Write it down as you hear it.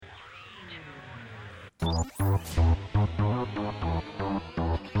Tech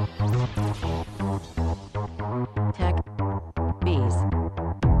Bees.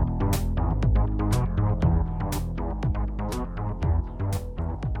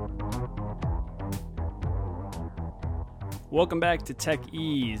 Welcome back to Tech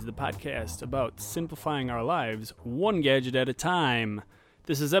Ease, the podcast about simplifying our lives one gadget at a time.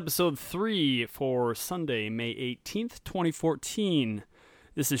 This is episode 3 for Sunday, May 18th, 2014.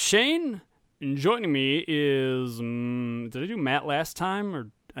 This is Shane, and joining me is... did I do Matt last time? Or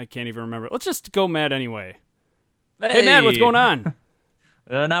I can't even remember. Let's just go Matt anyway. Hey Matt, what's going on?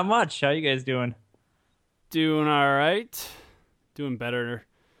 Not much. How you guys doing? Doing all right. Doing better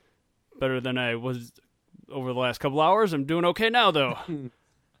than I was over the last couple hours. I'm doing okay now, though.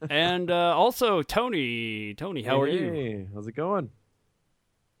 And also, Tony. Tony, how are you? Hey, how's it going?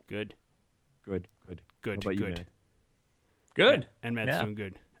 Good. Good. Good. How about you, Matt? Good. And Matt's doing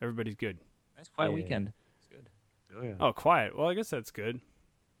good. Everybody's good. Nice quiet weekend. It's good. Oh, yeah. Oh, quiet. Well, I guess that's good.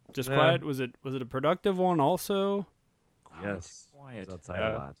 Just Yeah. quiet. Was it a productive one also? Yes. Quiet. I was outside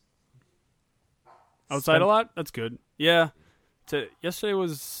a lot. Outside a lot? That's good. Yeah. Yesterday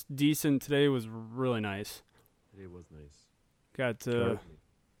was decent. Today was really nice. It was nice. Got a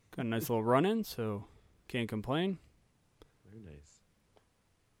nice little run in, so can't complain. Very nice.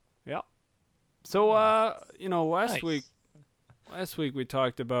 Yeah. So, last Nice. week we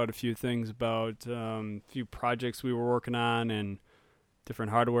talked about a few things about a few projects we were working on and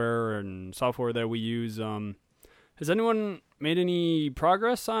different hardware and software that we use. Has anyone made any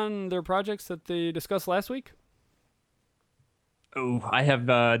progress on their projects that they discussed last week? Oh, I have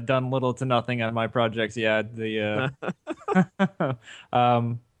done little to nothing on my projects. Yeah, the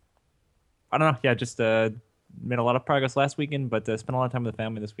I don't know. Yeah, just made a lot of progress last weekend, but spent a lot of time with the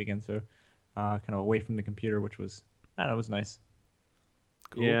family this weekend, so kind of away from the computer, which was it was nice.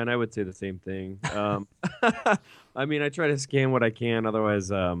 Cool. Yeah, and I would say the same thing. I mean, I try to scan what I can.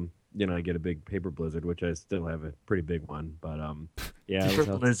 Otherwise, I get a big paper blizzard, which I still have a pretty big one. But yeah, it was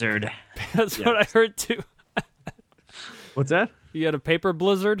Blizzard. That's what I heard too. What's that? You had a paper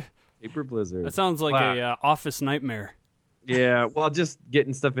blizzard? Paper blizzard. That sounds like a office nightmare. Yeah, well, just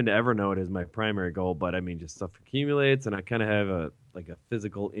getting stuff into Evernote is my primary goal. But I mean, just stuff accumulates, and I kind of have a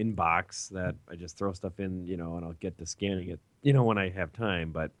physical inbox that I just throw stuff in, and I'll get to scanning it, when I have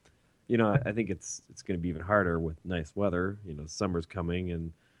time. But I think it's going to be even harder with nice weather. Summer's coming,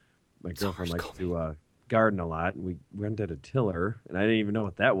 and my girlfriend likes to garden a lot, and we rented a tiller, and I didn't even know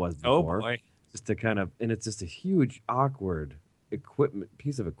what that was before. Oh boy. Just to and it's just a huge, awkward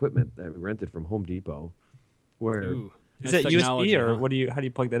piece of equipment that we rented from Home Depot, where Ooh, Is nice that technology, USB or huh? how do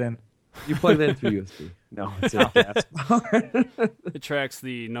you plug that in? you plug that in through USB. No, it's a gas. It tracks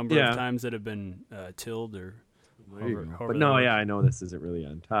the number Yeah. of times that have been tilled or There you go. however But no, that yeah, I know this isn't really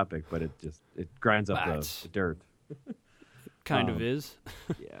on topic, but it grinds up the dirt. kind of is.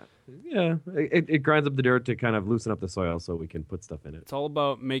 Yeah. It grinds up the dirt to kind of loosen up the soil so we can put stuff in it. It's all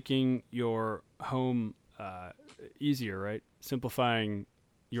about making your home easier, right? Simplifying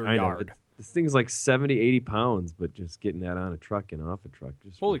your I know. yard. This thing's like 70, 80 pounds, but just getting that on a truck and off a truck.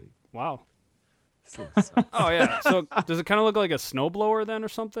 Just Holy, really, wow. so sucks. Oh, yeah. So does it kind of look like a snowblower then or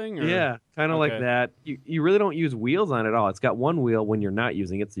something? Or? Yeah, kind of like Okay. that. You really don't use wheels on it at all. It's got one wheel when you're not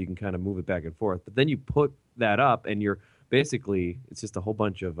using it, so you can kind of move it back and forth. But then you put that up, and you're basically, it's just a whole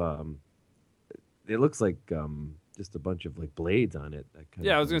bunch of, it looks like just a bunch of like blades on it. That kind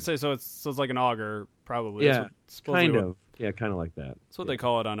Yeah, of I was going to thing. say, so it's like an auger, probably. Yeah, Supposedly kind of. Yeah, kind of like that. That's what they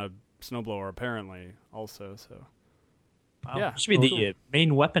call it on a snowblower, apparently, also. So Wow. Yeah. Should be the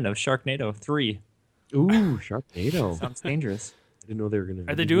main weapon of Sharknado 3. Ooh, Sharknado. Sounds dangerous. I didn't know they were going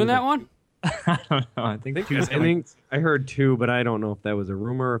to. are they doing that one? I don't know. I think I think I heard 2, but I don't know if that was a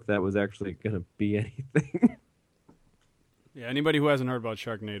rumor, or if that was actually going to be anything. Yeah, anybody who hasn't heard about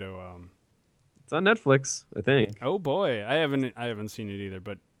Sharknado, It's on Netflix, I think. oh boy, I haven't seen it either,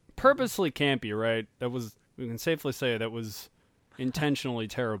 but purposely campy, right? We can safely say that was intentionally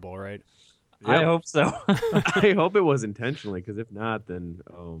terrible, right? I hope so. I hope it was intentionally, because if not, then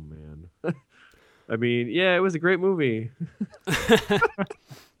oh man. I mean, yeah, it was a great movie.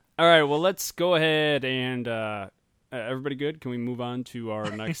 All right, well, let's go ahead and everybody good? Can we move on to our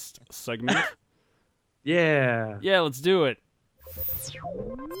next segment? Yeah. Yeah, let's do it.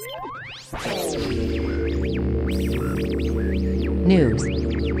 News.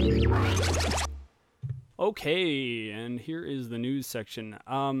 Okay, and here is the news section.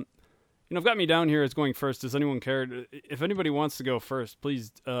 I've got me down here as going first. Does anyone care? If anybody wants to go first,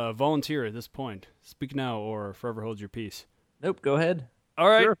 please volunteer at this point. Speak now or forever hold your peace. Nope, go ahead. All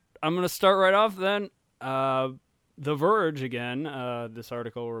right, Sure. I'm going to start right off then. The Verge, again, this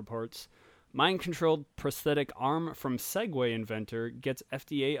article reports, mind-controlled prosthetic arm from Segway inventor gets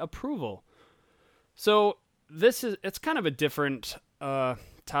FDA approval. So it's kind of a different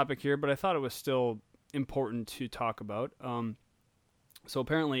topic here, but I thought it was still important to talk about. So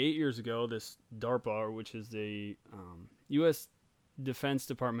apparently 8 years ago, this DARPA, which is the U.S. Defense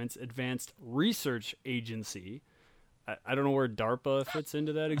Department's Advanced Research Agency, I don't know where DARPA fits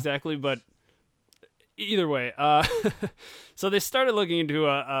into that exactly, but either way, so they started looking into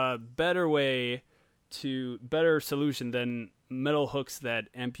a better solution than metal hooks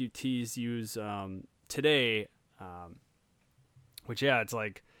that amputees use today, which, yeah, it's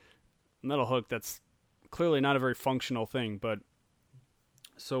like metal hook that's clearly not a very functional thing, but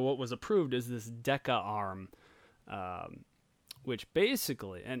so what was approved is this DEKA arm, which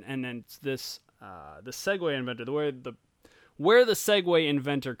basically, and it's this, the Segway inventor, where the Segway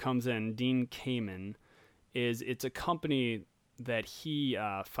inventor comes in, Dean Kamen, it's a company that he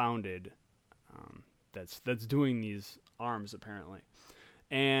founded that's doing these arms apparently,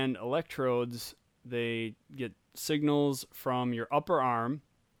 and electrodes, they get signals from your upper arm,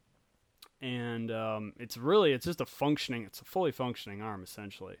 and it's just a fully functioning arm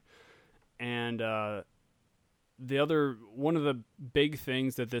essentially, and one of the big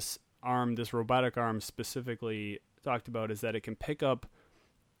things that this robotic arm specifically talked about is that it can pick up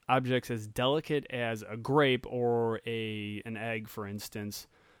objects as delicate as a grape or an egg, for instance,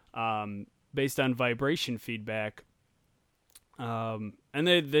 based on vibration feedback. And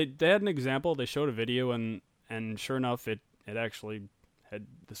they had an example. They showed a video, and sure enough, it actually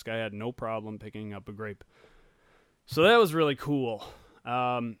this guy had no problem picking up a grape. So that was really cool.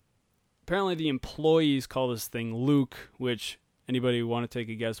 Apparently the employees call this thing Luke, which, anybody want to take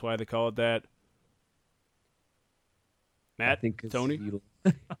a guess why they call it that? Matt? I think it's Tony?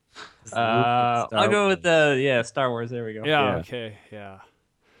 I'll go with Star Wars. There we go. Yeah. Okay. Yeah.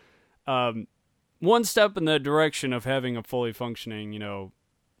 One step in the direction of having a fully functioning,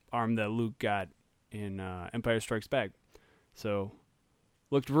 arm that Luke got in Empire Strikes Back. So,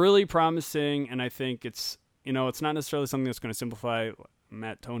 looked really promising, and I think it's not necessarily something that's going to simplify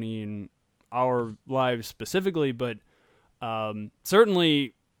Matt, Tony, and our lives specifically, but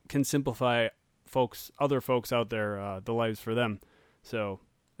certainly can simplify other folks out there, the lives for them. So,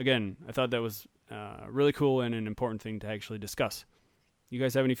 again, I thought that was really cool and an important thing to actually discuss. You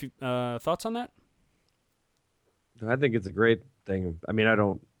guys have any thoughts on that? I think it's a great thing. I mean, I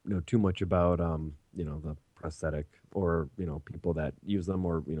don't know too much about, the prosthetic or, people that use them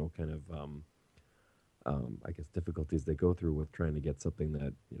or, kind of, I guess, difficulties they go through with trying to get something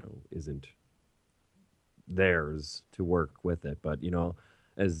that, isn't theirs to work with it. But,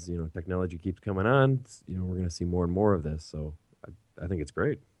 as, technology keeps coming on, we're going to see more and more of this. So I think it's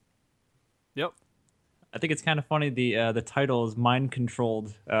great. Yep. I think it's kind of funny. The title is mind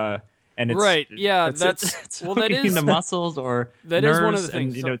controlled, and it's right. Yeah, it's that is the muscles or that nerves, is one of the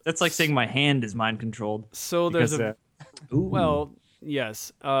things. And, that's like saying my hand is mind controlled. So there's well,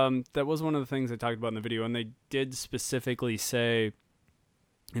 yes, that was one of the things I talked about in the video, and they did specifically say,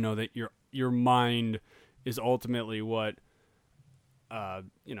 that your mind is ultimately what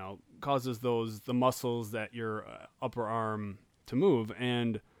causes the muscles that your upper arm to move,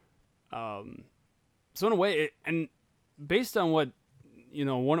 and so in a way, and based on what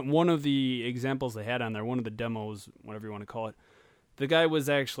one of the examples they had on there, one of the demos, whatever you want to call it, the guy was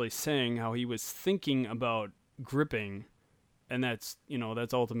actually saying how he was thinking about gripping, and that's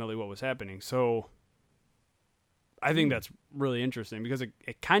ultimately what was happening. So I think that's really interesting because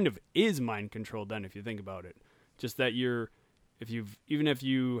it kind of is mind controlled then, if you think about it. Just that even if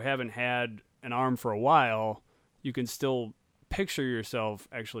you haven't had an arm for a while, you can still picture yourself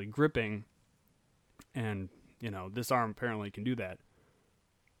actually gripping, and this arm apparently can do that.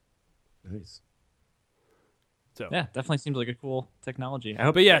 Nice. So yeah, definitely seems like a cool technology.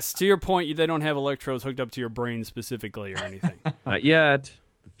 But yes, to your point, they don't have electrodes hooked up to your brain specifically or anything. Not yet.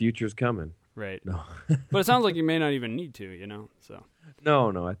 The future's coming. Right. No. But it sounds like you may not even need to, so.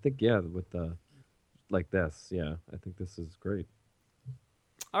 No. I think, with like this, I think this is great.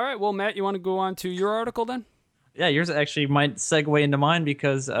 All right. Well, Matt, you want to go on to your article then? Yeah, yours actually might segue into mine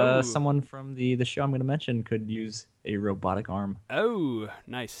because someone from the show I'm going to mention could use a robotic arm. Oh,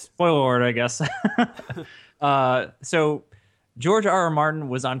 nice. Spoiler alert, I guess. So George R.R. Martin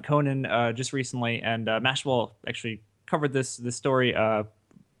was on Conan just recently, and Mashable actually covered this story. I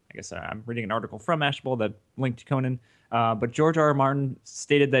guess I'm reading an article from Mashable that linked to Conan. But George R.R. Martin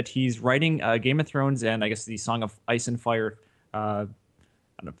stated that he's writing Game of Thrones and I guess the Song of Ice and Fire. I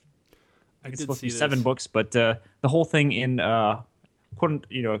don't know. It's supposed to be 7 books, but the whole thing in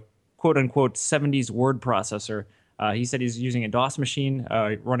quote unquote 70s word processor. He said he's using a DOS machine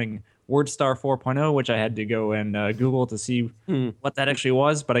running WordStar 4.0, which I had to go and Google to see what that actually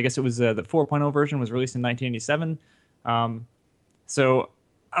was. But I guess it was the 4.0 version was released in 1987. So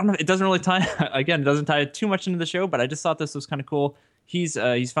I don't know. It doesn't really tie. Again, it doesn't tie too much into the show. But I just thought this was kind of cool. He's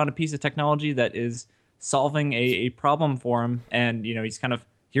found a piece of technology that is solving a problem for him, and he's kind of,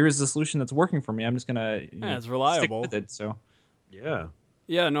 here's the solution that's working for me. I'm just gonna it's reliable. stick with it. So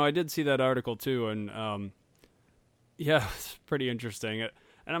yeah, no, I did see that article too, and yeah, it's pretty interesting.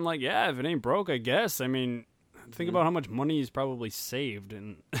 And I'm like, yeah, if it ain't broke, I guess. I mean, think about how much money he's probably saved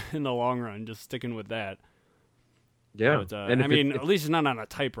in the long run just sticking with that. Yeah, but, and I mean, at least it's not on a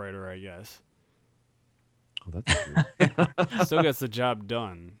typewriter, I guess. Oh, that's true. Still gets the job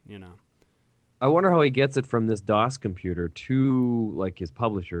done, I wonder how he gets it from this DOS computer to like his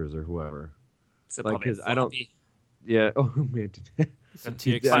publishers or whoever. So Like probably his, a I don't. floppy. Yeah. Oh man. Some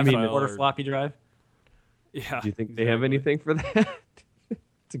TXT I mean, file order or- floppy drive. Yeah. Do you think they have exactly. anything for that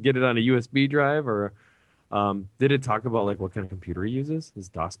to get it on a USB drive, or did it talk about like what kind of computer he uses? His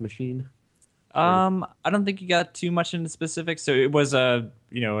DOS machine. I don't think you got too much into specifics. So it was a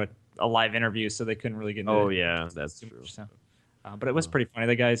live interview, so they couldn't really get into Oh yeah, that's too true. much. So, but it was pretty funny.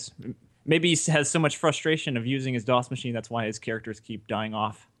 The guy's maybe he has so much frustration of using his DOS machine, that's why his characters keep dying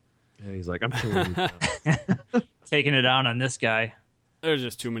off. Yeah, he's like, I'm killing you now. Taking it down on this guy. There's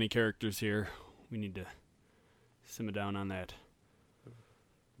just too many characters here. We need to simmer down on that.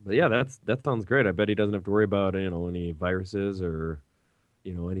 But yeah, that sounds great. I bet he doesn't have to worry about any viruses or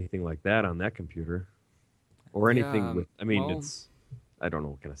anything like that on that computer, or anything Yeah, with. I mean, well- it's. I don't know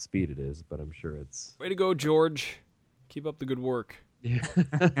what kind of speed it is, but I'm sure it's. Way to go, George. Keep up the good work. Yeah.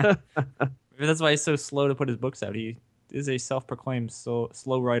 Maybe that's why he's so slow to put his books out. He is a self-proclaimed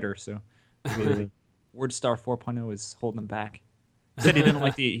slow writer, so maybe WordStar 4.0 is holding him back. He said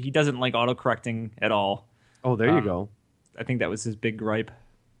he doesn't like autocorrecting at all. Oh, there you go. I think that was his big gripe.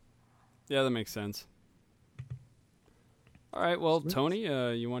 Yeah, that makes sense. All right, well, Tony,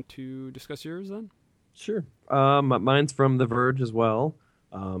 you want to discuss yours then? Sure. Mine's from The Verge as well.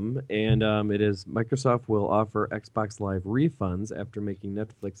 And it is Microsoft will offer Xbox Live refunds after making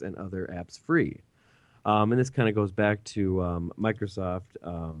Netflix and other apps free. And this kind of goes back to Microsoft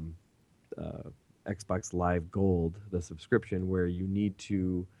Xbox Live Gold, the subscription, where you need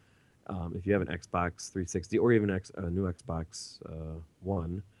to, if you have an Xbox 360 or even a new Xbox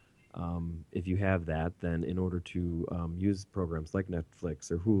One, if you have that, then in order to use programs like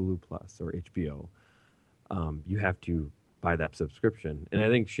Netflix or Hulu Plus or HBO, you have to buy that subscription. And I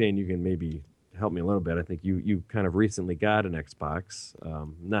think, Shane, you can maybe help me a little bit. I think you kind of recently got an Xbox,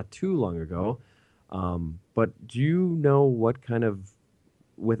 not too long ago. But do you know what kind of,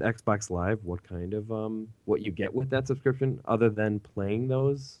 with Xbox Live, what kind of, what you get with that subscription other than playing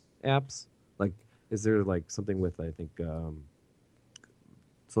those apps? Like, is there like something with, I think,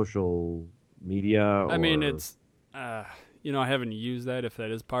 social media? I mean, or- it's, I haven't used that if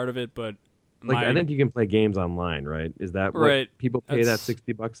that is part of it, but I think you can play games online, right? Is that what Right. people pay that That's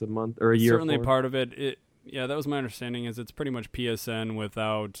 $60 a month or a year certainly for? part of it. Yeah, that was my understanding. Is it's pretty much PSN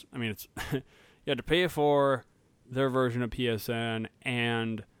without. I mean, it's you had to pay for their version of PSN,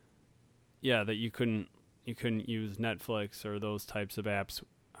 and yeah, that you couldn't use Netflix or those types of apps,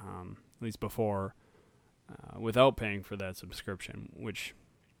 at least before, without paying for that subscription, which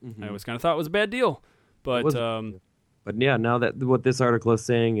I always kind of thought was a bad deal. But But yeah, now that what this article is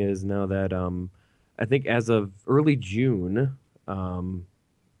saying is now that I think as of early June,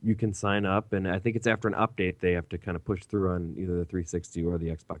 you can sign up, and I think it's after an update they have to kind of push through on either the 360 or the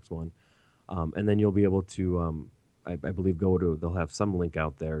Xbox One, and then you'll be able to, I believe, they'll have some link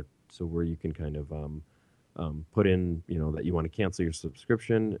out there so where you can kind of put in, that you want to cancel your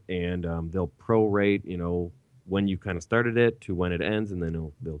subscription, and they'll prorate, when you kind of started it to when it ends, and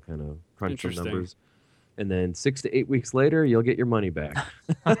then they'll kind of crunch some Interesting. numbers. And then 6 to 8 weeks later, you'll get your money back.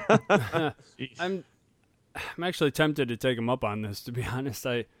 I'm actually tempted to take them up on this. To be honest,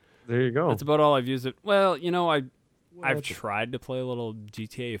 There you go. that's about all I've used it. Well, I've tried to play a little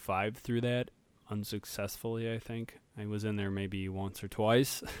GTA 5 through that unsuccessfully. I think I was in there maybe once or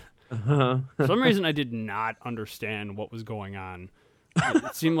twice. For some reason, I did not understand what was going on.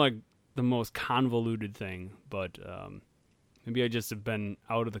 It seemed like the most convoluted thing, but maybe I just have been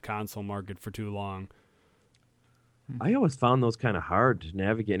out of the console market for too long. I always found those kind of hard to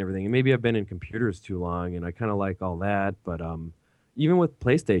navigate and everything. And maybe I've been in computers too long, and I kind of like all that. But even with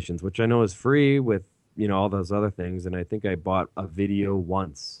PlayStations, which I know is free with all those other things, and I think I bought a video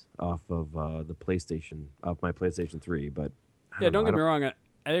once off of my PlayStation 3. But Don't get me wrong. I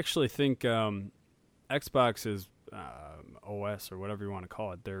actually think Xbox is OS or whatever you want to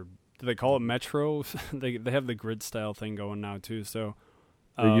call it. Do they call it Metro? they have the grid style thing going now too. So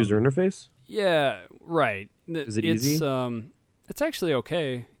The user interface? Yeah, right. Is it easy? It's actually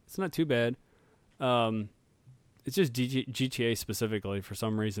okay. It's not too bad. It's just GTA specifically. For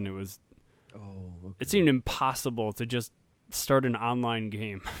some reason, it was. Oh, okay. It seemed impossible to just start an online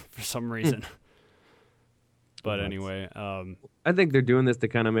game for some reason. But anyway, I think they're doing this to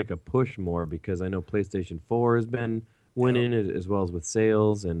kind of make a push more because I know PlayStation 4 has been winning as well as with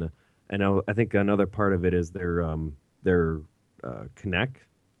sales, and I think another part of it is their Kinect.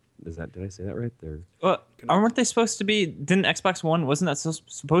 Did I say that right? Well, aren't they supposed to be? Didn't Xbox One wasn't that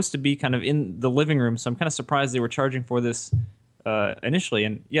supposed to be kind of in the living room? So I'm kind of surprised they were charging for this initially.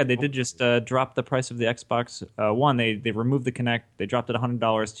 And yeah, they did just drop the price of the Xbox One. They removed the Kinect. They dropped it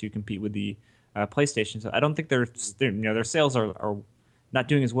 $100 to compete with the PlayStation. So I don't think their sales are not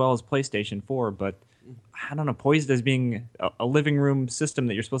doing as well as PlayStation 4, but I don't know, poised as being a living room system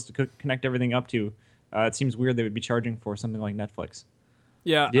that you're supposed to connect everything up to. It seems weird they would be charging for something like Netflix.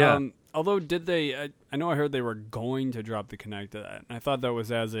 Yeah. Although, did they? I know I heard they were going to drop the Kinect. And I thought that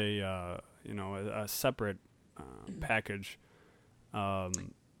was as a separate package.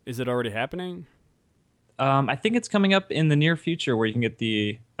 Is it already happening? I think it's coming up in the near future where you can get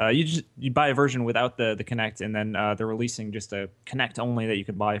the you buy a version without the Kinect, and then they're releasing just a Kinect only that you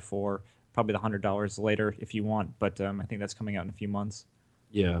could buy for probably the $100 later if you want. But I think that's coming out in a few months.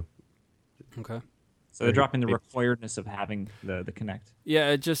 Yeah. Okay. So they're dropping the requiredness of having the Kinect.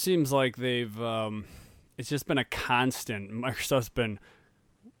 Yeah, it just seems like they've. It's just been a constant. Microsoft's been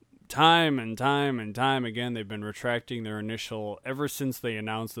time and time again. They've been retracting their initial ever since they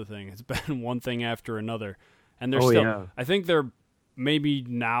announced the thing. It's been one thing after another, and they're still. Yeah. I think they're maybe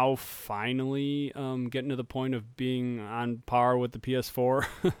now finally getting to the point of being on par with the PS4.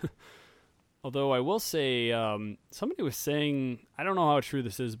 Although I will say, somebody was saying, I don't know how true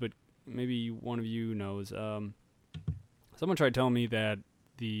this is, but maybe one of you knows. Someone tried telling me that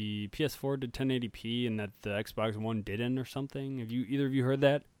the PS4 did 1080p and that the Xbox One didn't or something. Have either of you heard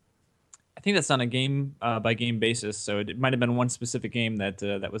that? I think that's on a game by game basis, so it might have been one specific game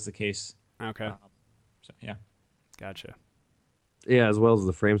that was the case. Okay. So yeah, gotcha. Yeah, as well as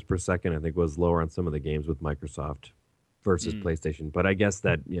the frames per second, I think was lower on some of the games with Microsoft versus PlayStation. But I guess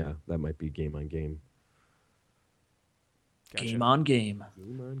that might be game on game. Gotcha. Game on game.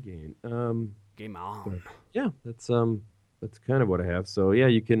 Game on game. Game on. Yeah, that's kind of what I have. So yeah,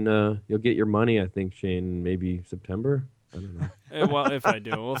 you can you'll get your money. I think, Shane, maybe September. I don't know. Well, if I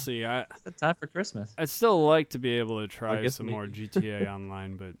do, we'll see. It's time for Christmas. I'd still like to be able to try some more GTA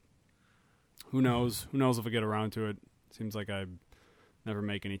Online, but who knows? Who knows if I get around to it? Seems like I never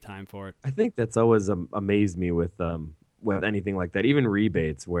make any time for it. I think that's always amazed me with anything like that. Even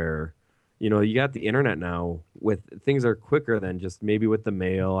rebates where. You got the internet now with things are quicker than just maybe with the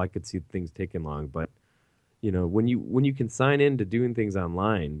mail. I could see things taking long, but when you can sign in to doing things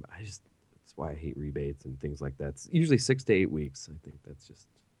online, that's why I hate rebates and things like that. It's usually 6 to 8 weeks. I think that's just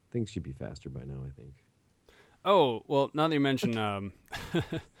things should be faster by now. I think. Oh well, now that you mention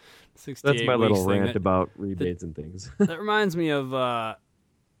 6 to 8 that's my weeks little rant about rebates and things. That reminds me of I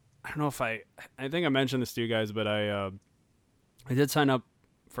don't know if I think I mentioned this to you guys, but I did sign up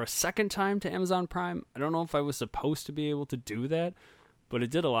for a second time to Amazon Prime. I don't know if I was supposed to be able to do that, but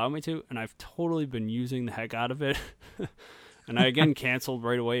it did allow me to, and I've totally been using the heck out of it. And I again canceled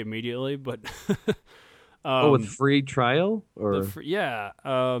right away immediately, but with free trial or yeah.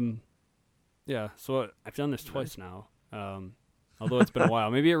 So I've done this twice now. Although it's been a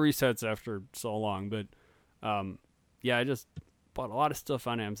while. Maybe it resets after so long, but I just bought a lot of stuff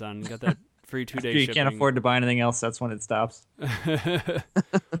on Amazon and got that free 2-day shipping. You can't afford to buy anything else. That's when it stops.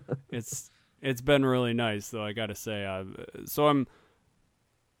 It's been really nice, though. I gotta say.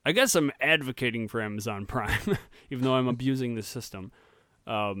 I guess I'm advocating for Amazon Prime, even though I'm abusing the system.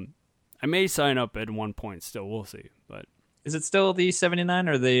 I may sign up at one point. Still, we'll see. But is it still the $79,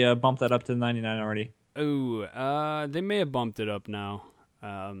 or they bumped that up to $99 already? Oh, they may have bumped it up now.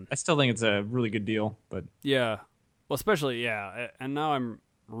 I still think it's a really good deal, but yeah. Well, especially and now I'm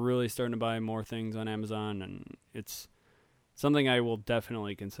really starting to buy more things on Amazon, and it's something I will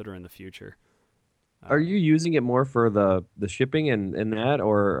definitely consider in the future. Are you using it more for the shipping and that,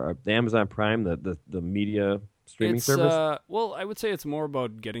 or the Amazon Prime, the media streaming service? Well, I would say it's more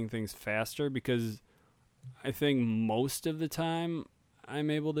about getting things faster, because I think most of the time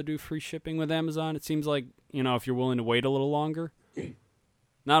I'm able to do free shipping with Amazon. It seems like, if you're willing to wait a little longer.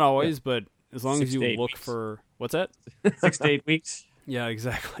 Not always, but as long as you look for... What's that? 6 to 8 weeks. Yeah,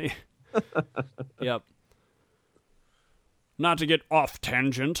 exactly. Yep. Not to get off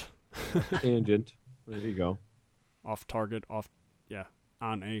tangent. Tangent. There you go. Off target,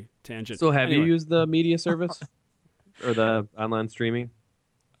 on a tangent. So have you used the media service or the online streaming?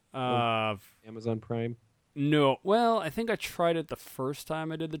 Amazon Prime. No. Well, I think I tried it the first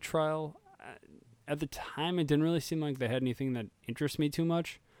time I did the trial. At the time, it didn't really seem like they had anything that interests me too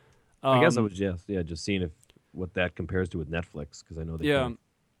much. I guess I was just seeing what that compares to with Netflix, because I know they can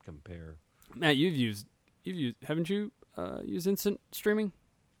compare. Matt, you've used, haven't you used instant streaming?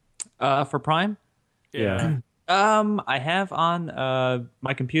 For Prime? Yeah. I have on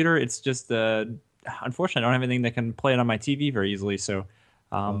my computer. It's just unfortunately I don't have anything that can play it on my TV very easily, so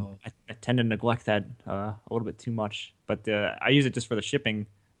I tend to neglect that a little bit too much. But I use it just for the shipping.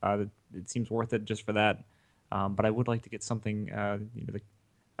 It seems worth it just for that. But I would like to get something,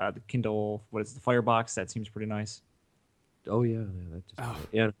 the Kindle. What is it, the Firebox? That seems pretty nice. Oh yeah,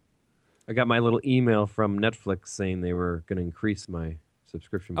 yeah. I got my little email from Netflix saying they were going to increase my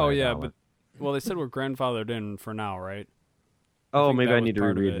subscription. By $1. Well, they said we're grandfathered in for now, right? Oh, maybe I need to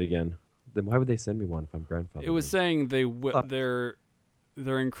reread it again. Then why would they send me one if I'm grandfathered? It was saying they're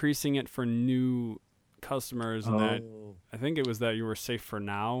increasing it for new customers, and that I think it was that you were safe for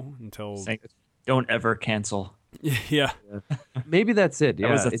now until don't ever cancel. Yeah. Maybe that's it.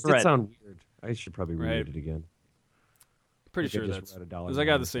 Yeah, it did sound weird. I should probably read it again. Pretty sure that's because I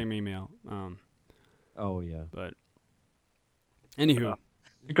got the same email. Oh yeah, but anywho.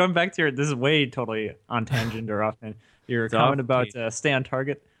 Going back to this is way totally on tangent or off. Your comment about Stay on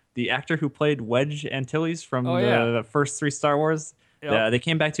Target. The actor who played Wedge Antilles from the first 3 Star Wars, they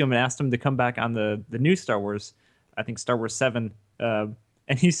came back to him and asked him to come back on the new Star Wars, I think Star Wars 7, and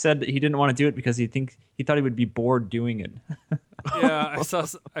he said that he didn't want to do it because he thought he would be bored doing it. Yeah,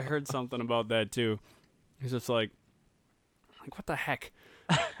 I heard something about that too. He's just like what the heck?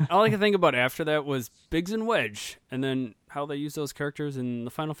 All I could think about after that was Biggs and Wedge, and then how they use those characters in the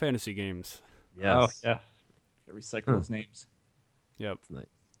Final Fantasy games. Yes. Oh, yeah. They recycle those names. Yep.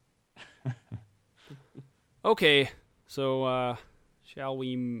 Nice. Okay, so shall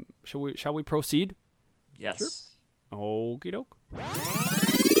we proceed? Yes. Sure. Okie doke.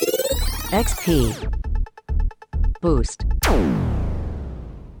 XP. Boost.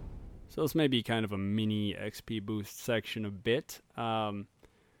 So this may be kind of a mini XP boost section a bit.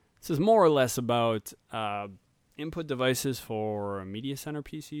 This is more or less about input devices for media center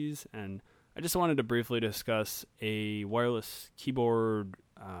PCs, and I just wanted to briefly discuss a wireless keyboard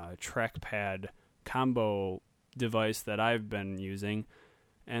trackpad combo device that I've been using,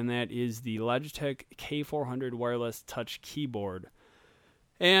 and that is the Logitech K400 wireless touch keyboard.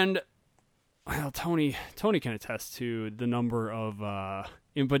 And well, Tony can attest to the number of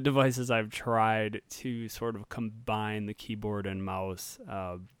input devices I've tried to sort of combine the keyboard and mouse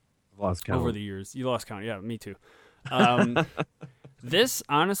lost count over the years. You lost count, yeah, me too. This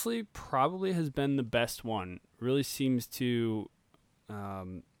honestly probably has been the best one. Really seems to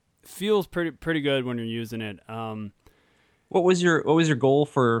feels pretty good when you're using it. What was your goal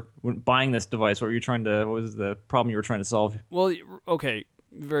for buying this device? What was the problem you were trying to solve? Well, okay,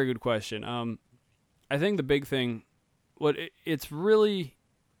 very good question. I think the big thing, it really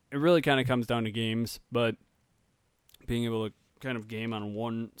kind of comes down to games, but being able to kind of game on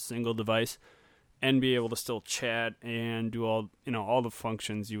one single device and be able to still chat and do all the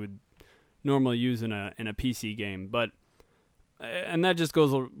functions you would normally use in a PC game. But and that just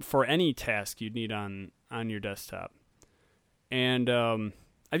goes for any task you'd need on your desktop. And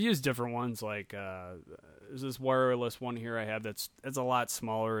I've used different ones, like there's this wireless one here I have that's a lot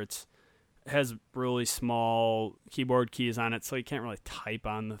smaller. It has really small keyboard keys on it, so you can't really type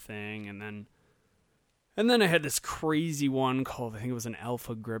on the thing. And then I had this crazy one called, I think it was an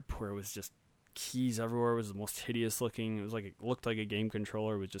Alpha Grip, where it was just keys everywhere. It was the most hideous looking. It was like, it looked like a game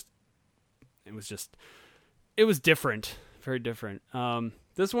controller. It was different, very different.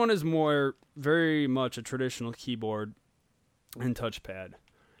 This one is very much a traditional keyboard and touchpad.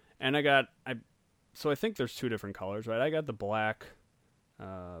 And I think there's 2 different colors, right? I got the black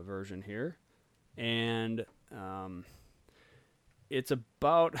version here, and it's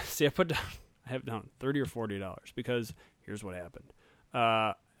about, I have down $30 or $40 because here's what happened.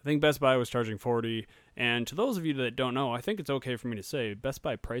 I think Best Buy was charging $40, and to those of you that don't know, I think it's okay for me to say Best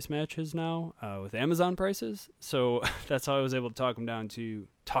Buy price matches now with Amazon prices, so that's how I was able to talk them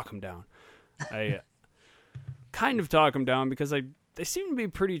down. I kind of talk them down because they seem to be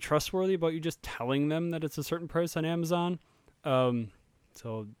pretty trustworthy about you just telling them that it's a certain price on Amazon.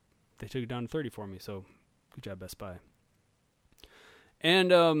 So they took it down to 30 for me. So good job, Best Buy.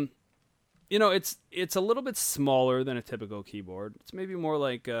 And it's a little bit smaller than a typical keyboard. It's maybe more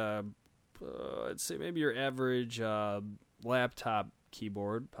like I'd say maybe your average laptop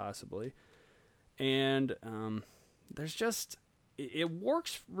keyboard, possibly. And there's just it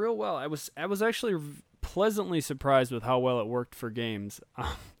works real well. I was actually pleasantly surprised with how well it worked for games.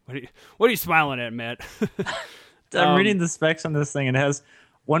 What are you smiling at, Matt? I'm reading the specs on this thing, and it has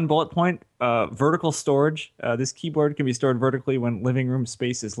one bullet point: vertical storage. This keyboard can be stored vertically when living room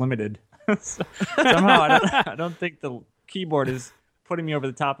space is limited. Somehow, I don't think the keyboard is putting me over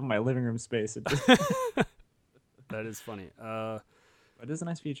the top of my living room space. It just... That is funny. But it is a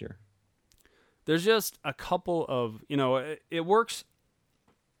nice feature. There's just a couple of, it works.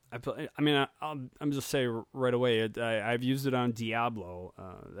 I'm just say right away, I've used it on Diablo,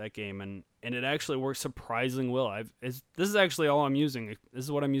 that game, and it actually works surprisingly well. This is actually all I'm using. This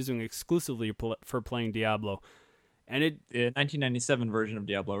is what I'm using exclusively for playing Diablo. And the 1997 version of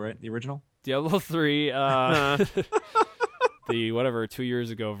Diablo, right? The original? Diablo 3, the 2 years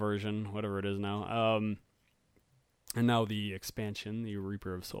ago version, whatever it is now. And now the expansion, the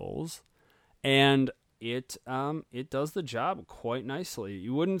Reaper of Souls. And it does the job quite nicely.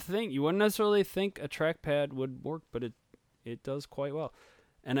 You wouldn't necessarily think a trackpad would work, but it does quite well.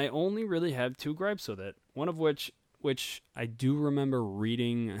 And I only really have two gripes with it. One of which I do remember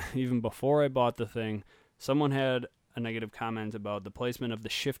reading even before I bought the thing. Someone had a negative comment about the placement of the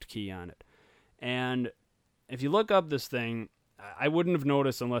shift key on it. And if you look up this thing, I wouldn't have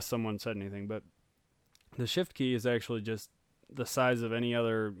noticed unless someone said anything, but the shift key is actually just the size of any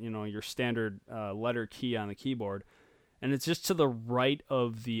other, your standard letter key on the keyboard. And it's just to the right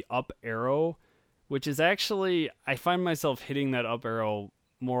of the up arrow, which is actually, I find myself hitting that up arrow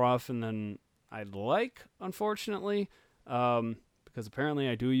more often than I'd like, unfortunately, because apparently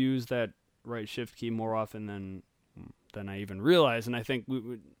I do use that right shift key more often than I even realized. And I think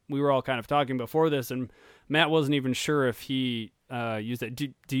we were all kind of talking before this, and Matt wasn't even sure if he used it.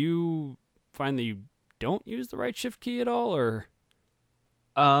 Do you find that you don't use the right shift key at all, or?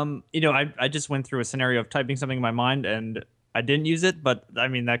 I just went through a scenario of typing something in my mind, and I didn't use it, but I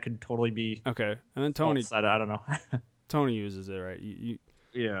mean that could totally be okay. And then Tony, I don't know. Tony uses it, right?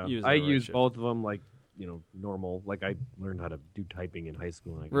 I use both of them, like normal. Like I learned how to do typing in high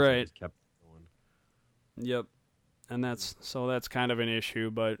school, and I just kept going. Yep, and that's kind of an issue,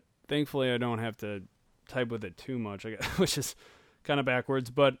 but thankfully I don't have to type with it too much, which is kind of backwards.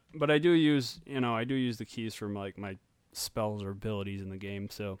 But I do use the keys for like my spells or abilities in the game.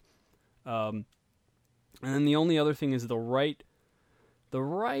 So, and then the only other thing is the right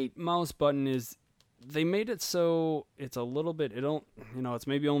mouse button is, they made it so it's a little bit, it's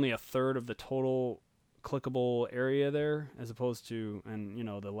maybe only a third of the total clickable area there, as opposed to, and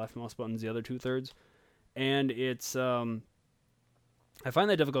the left mouse button's the other 2/3. And it's, I find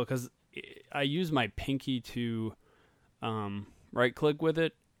that difficult because I use my pinky to right click with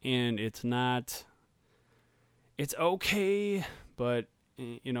it, and it's okay, but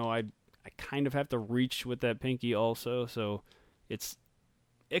I kind of have to reach with that pinky also, so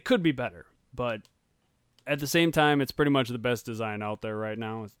it could be better, but at the same time, it's pretty much the best design out there right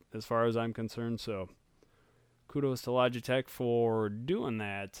now, as far as I'm concerned. So, kudos to Logitech for doing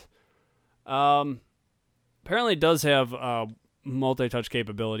that. Apparently, it does have multi-touch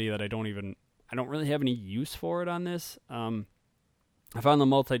capability that I don't really have any use for it on this. I found the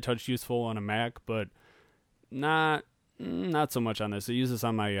multi-touch useful on a Mac, but not so much on this. I use this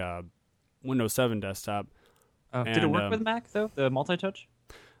on my Windows 7 desktop. Did it work with Mac though? The multi-touch?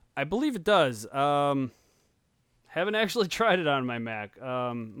 I believe it does. Haven't actually tried it on my Mac,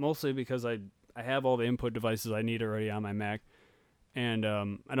 mostly because I have all the input devices I need already on my Mac, and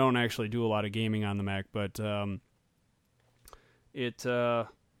I don't actually do a lot of gaming on the Mac, but I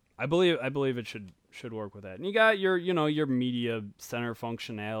believe it should work with that. And you got your media center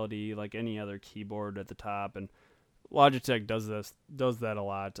functionality like any other keyboard at the top, and Logitech does that a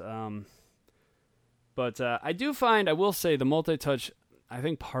lot. But I will say the multi-touch, I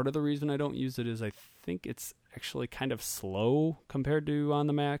think part of the reason I don't use it is I think it's actually kind of slow compared to on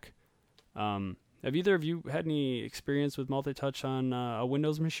the Mac. Have either of you had any experience with multi-touch on a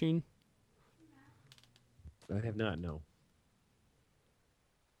Windows machine? I have not, no.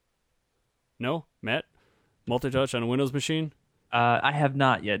 No? Matt? Multi-touch on a Windows machine? I have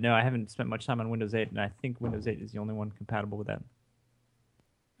not yet. No, I haven't spent much time on Windows 8, and I think Windows 8 is the only one compatible with that.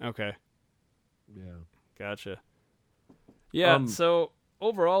 Okay. Yeah. Gotcha. Yeah, so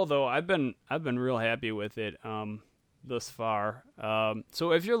overall though, I've been real happy with it thus far.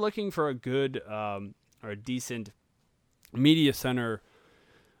 So if you're looking for a good or a decent media center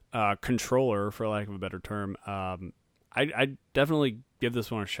controller, for lack of a better term, I definitely give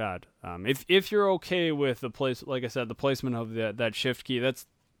this one a shot. If you're okay with like I said, the placement of that shift key, that's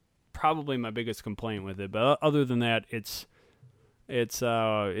probably my biggest complaint with it. But other than that, it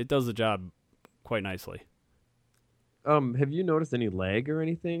does the job quite nicely. Have you noticed any lag or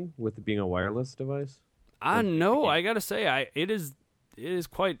anything with it being a wireless device? No, I gotta say, it's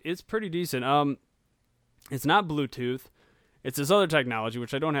pretty decent. It's not Bluetooth. It's this other technology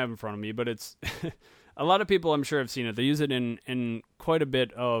which I don't have in front of me, but it's a lot of people I'm sure have seen it. They use it in quite a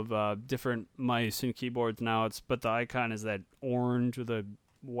bit of different mice and keyboards now. But the icon is that orange with a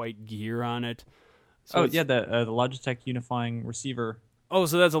white gear on it. So the Logitech unifying receiver. Oh,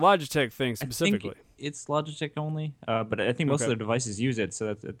 so that's a Logitech thing specifically. I think it's Logitech only, but I think most of their devices use it,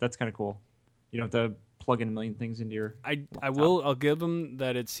 so that's kind of cool. You don't have to plug in a million things into your. I'll give them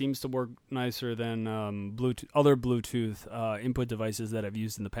that it seems to work nicer than other Bluetooth input devices that I've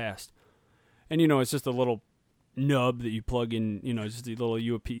used in the past. And it's just a little nub that you plug in, just a little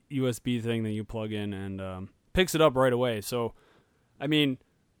USB thing that you plug in and picks it up right away. So, I mean,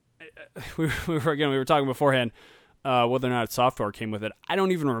 we were talking beforehand whether or not software came with it. I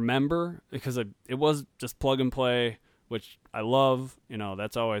don't even remember because it was just plug and play, which I love.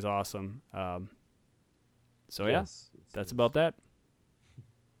 That's always awesome. So yes, that's about that.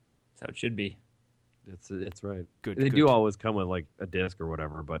 That's how it should be. It's right. Good. They do always come with like a disc or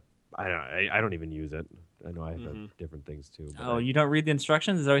whatever, but I don't even use it. I know I have different things too. Oh, you don't read the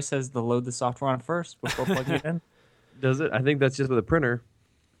instructions? It always says to load the software on first before plugging it in. Does it? I think that's just with a printer.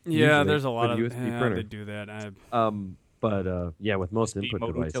 Yeah, Usually, there's a lot of USB printer. They do that. But with most USB input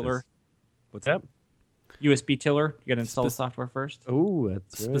modem devices. tiller. What's that? USB tiller. You got to install the software first. Oh,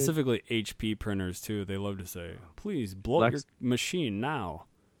 that's specifically HP printers too. They love to say, "Please blow your machine now."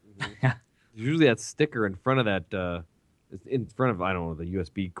 Yeah. Usually that sticker in front of that, in front of, I don't know, the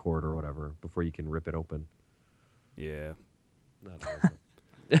USB cord or whatever, before you can rip it open. Yeah. Not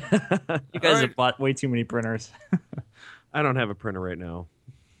awesome. You guys have bought way too many printers. I don't have a printer right now.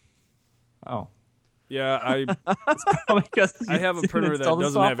 Oh. Yeah, I I have a printer that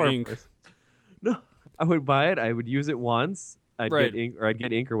doesn't have ink. First. No, I would buy it. I would use it once. I'd get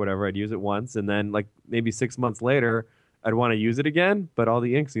ink or whatever. I'd use it once, and then like maybe 6 months later, I'd want to use it again, but all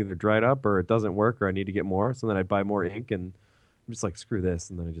the ink's either dried up or it doesn't work or I need to get more. So then I'd buy more ink, and I'm just like, screw this,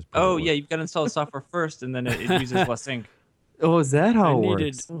 and then I just. You've got to install the software first, and then it uses less ink. Oh, is that how it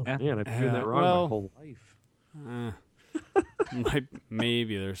works? Oh, yeah. Man, I've been doing that wrong my whole life.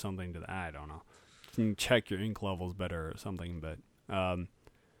 Maybe there's something to that. I don't know. You can check your ink levels better or something, but I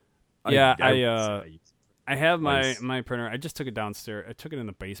have my printer. I just took it downstairs. I took it in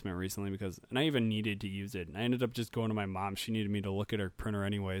the basement recently and I even needed to use it. And I ended up just going to my mom. She needed me to look at her printer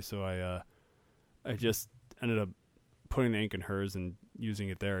anyway, so I just ended up putting the ink in hers and using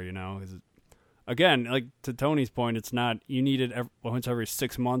it there. 'Cause again, like to Tony's point, it's not you need it once every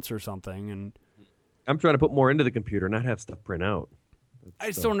 6 months or something. And I'm trying to put more into the computer, not have stuff print out. I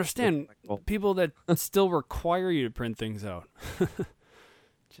just don't understand people that still require you to print things out.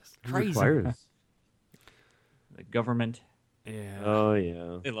 Just crazy. The government. Yeah. Oh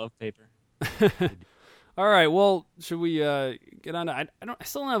yeah. They love paper. All right. Well, should we get on to, I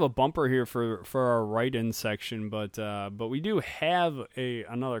still don't have a bumper here for our write-in section, but we do have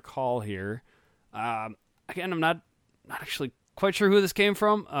another call here. Again, I'm not actually quite sure who this came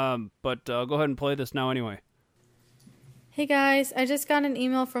from, but go ahead and play this now anyway. Hey guys, I just got an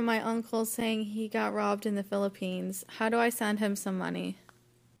email from my uncle saying he got robbed in the Philippines. How do I send him some money?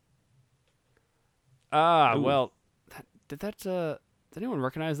 Well, did anyone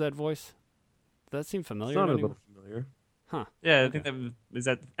recognize that voice? Did that seem familiar? Sounded a little familiar. Huh. Yeah, I think is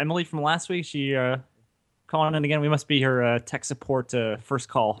that Emily from last week. She calling in again. We must be her tech support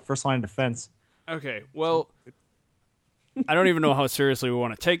first line of defense. Okay, well, I don't even know how seriously we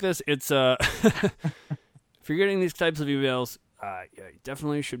want to take this. It's if you're getting these types of emails, you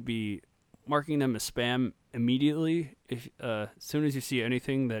definitely should be marking them as spam immediately. If as soon as you see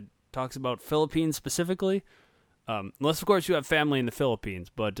anything that talks about Philippines specifically, unless of course you have family in the Philippines.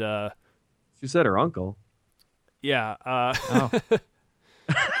 But she said her uncle. Yeah.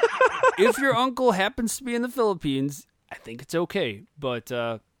 If your uncle happens to be in the Philippines, I think it's okay. But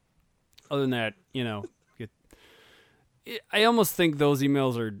other than that, I almost think those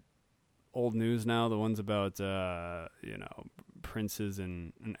emails are old news now. The ones about princes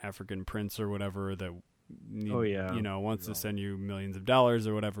and an African prince or whatever that wants to send you millions of dollars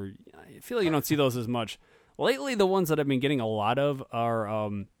or whatever. I feel like you don't see those as much. Lately, the ones that I've been getting a lot of are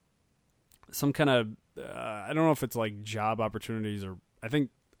some kind of I don't know if it's like job opportunities or I think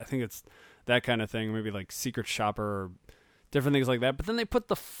it's that kind of thing. Maybe like secret shopper or different things like that. But then they put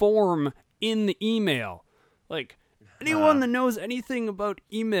the form in the email. Like anyone that knows anything about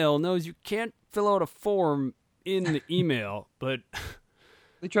email knows you can't fill out a form in the email. But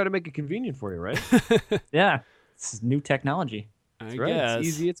they try to make it convenient for you, right? Yeah, it's new technology. I right. guess. It's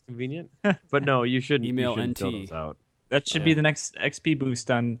easy, it's convenient. But no, you shouldn't. Email you shouldn't NT. fill those out. That should be the next XP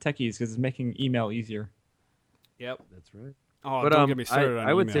boost on techies because it's making email easier. Yep. That's right. Oh, But don't get me started on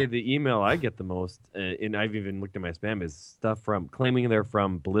I would email. say the email I get the most, and I've even looked at my spam, is stuff from claiming they're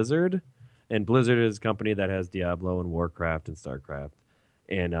from Blizzard, and Blizzard is a company that has Diablo and Warcraft and Starcraft,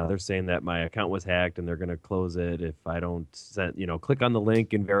 and they're saying that my account was hacked and they're going to close it if I don't click on the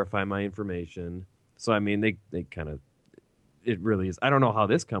link and verify my information. So I mean, they kind of, it really is. I don't know how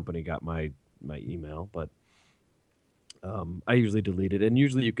this company got my email, but I usually delete it, and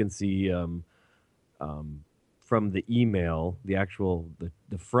usually you can see. From the email, the actual the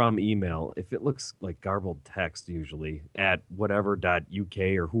from email, if it looks like garbled text, usually at whatever.uk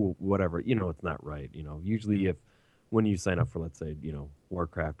or whatever, it's not right. Usually when you sign up for, let's say,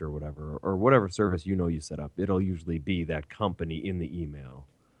 Warcraft or whatever service you set up, it'll usually be that company in the email.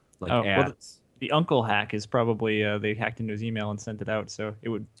 Like the uncle hack is probably they hacked into his email and sent it out, so it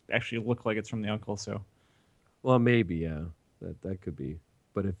would actually look like it's from the uncle. So, well, maybe that could be,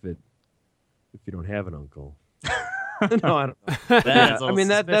 but if you don't have an uncle. No, I don't know. I mean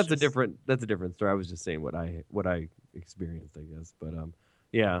that's a different story. I was just saying what I experienced, I guess.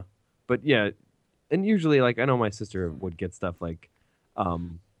 But and usually, like, I know my sister would get stuff like,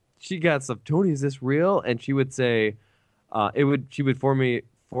 she got stuff. Tony, is this real? And she would say, she would forward me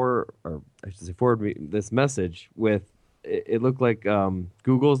this message with, it looked like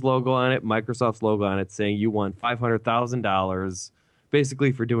Google's logo on it, Microsoft's logo on it, saying you won $500,000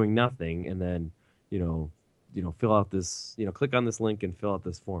 basically for doing nothing, and then fill out this, click on this link and fill out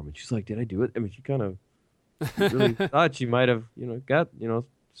this form. And she's like, did I do it? I mean, she kind of really thought she might have, got,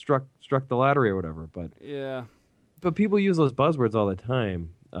 struck the lottery or whatever. But yeah. But people use those buzzwords all the time,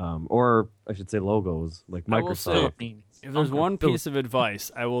 or I should say logos, like Microsoft. If there's one piece of advice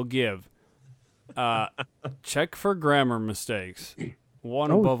I will give, check for grammar mistakes,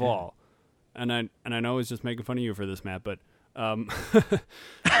 above all. And I know it's just making fun of you for this, Matt, but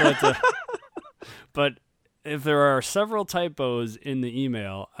but if there are several typos in the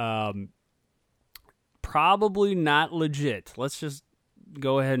email, probably not legit. Let's just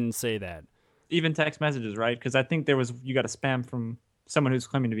go ahead and say that. Even text messages, right? Because I think you got a spam from someone who's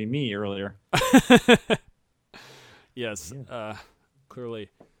claiming to be me earlier. Yes,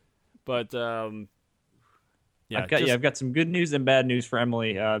 clearly. But I've got some good news and bad news for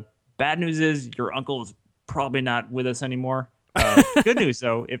Emily. Bad news is your uncle is probably not with us anymore. Good news,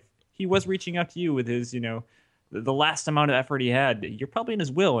 though, if he was reaching out to you with his, the last amount of effort he had, you're probably in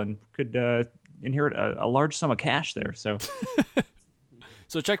his will and could inherit a large sum of cash there. So,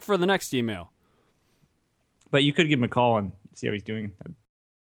 so check for the next email. But you could give him a call and see how he's doing.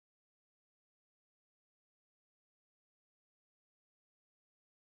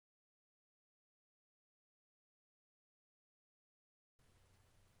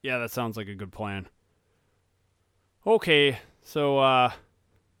 Yeah, that sounds like a good plan. Okay, so I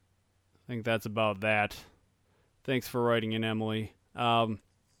think that's about that. Thanks for writing in, Emily.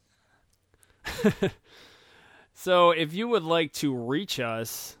 So if you would like to reach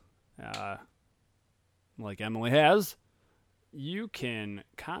us, like Emily has, you can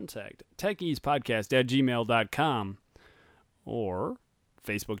contact techiespodcast@gmail.com or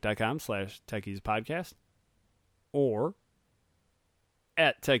facebook.com/techiespodcast or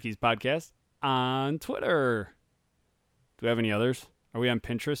at techiespodcast on Twitter. Do we have any others? Are we on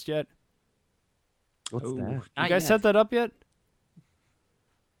Pinterest yet? What's that? You guys set that up yet?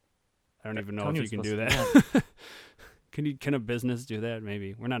 I don't even know if you can do that. Can a business do that?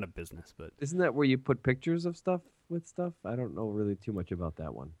 Maybe. We're not a business, but Isn't that where you put pictures of stuff with stuff? I don't know really too much about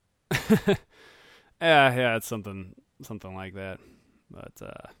that one. yeah, it's something like that. But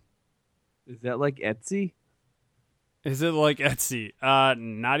is that like Etsy? Is it like Etsy?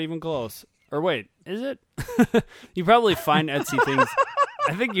 Not even close. Or wait, is it? You probably find Etsy things.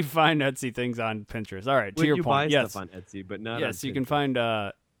 I think you find Etsy things on Pinterest. All right, to your you point, buy yes, stuff on Etsy, but not. Yes, on you can find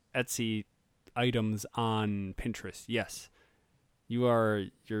Etsy items on Pinterest. Yes, you are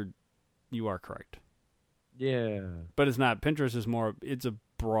correct. Yeah, but it's not. Pinterest is more. It's a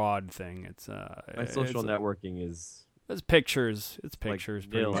broad thing. It's my social networking is. It's pictures. It's pictures,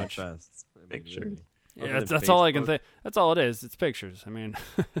 like pretty much. Pictures. Yeah, that's all I can think. That's all it is. It's pictures. I mean,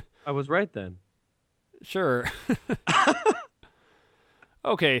 I was right then. Sure.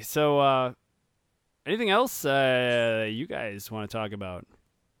 Okay, so anything else you guys want to talk about?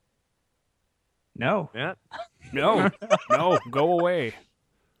 No. Yeah. No. Go away.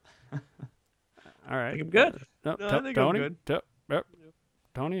 All right. I think I'm good. No, I think Tony? I'm good.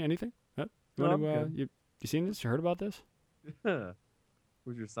 Tony, anything? You seen this? You heard about this?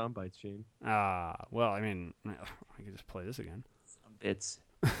 Where's your sound bites, Shane? Well, I mean, I could just play this again. Some bits.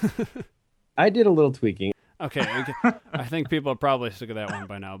 I did a little tweaking. Okay. I think people are probably sick of that one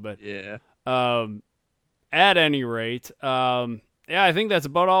by now, but yeah. At any rate, yeah, I think that's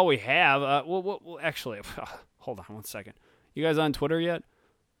about all we have. Well, actually, hold on one second. You guys on Twitter yet?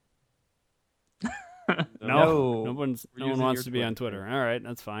 No. No one using wants your to be on Twitter. Twitter. All right,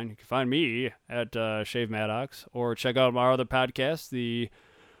 that's fine. You can find me at Shave Maddox, or check out our other podcast, the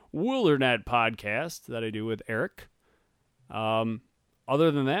Wildernet podcast that I do with Eric. Other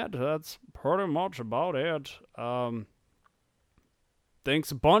than that, that's pretty much about it.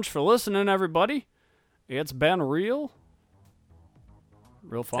 Thanks a bunch for listening, everybody. It's been real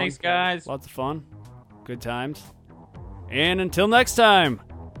fun. Thanks, guys. Lots of fun. Good times. And until next time,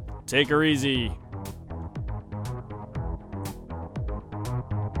 take her easy.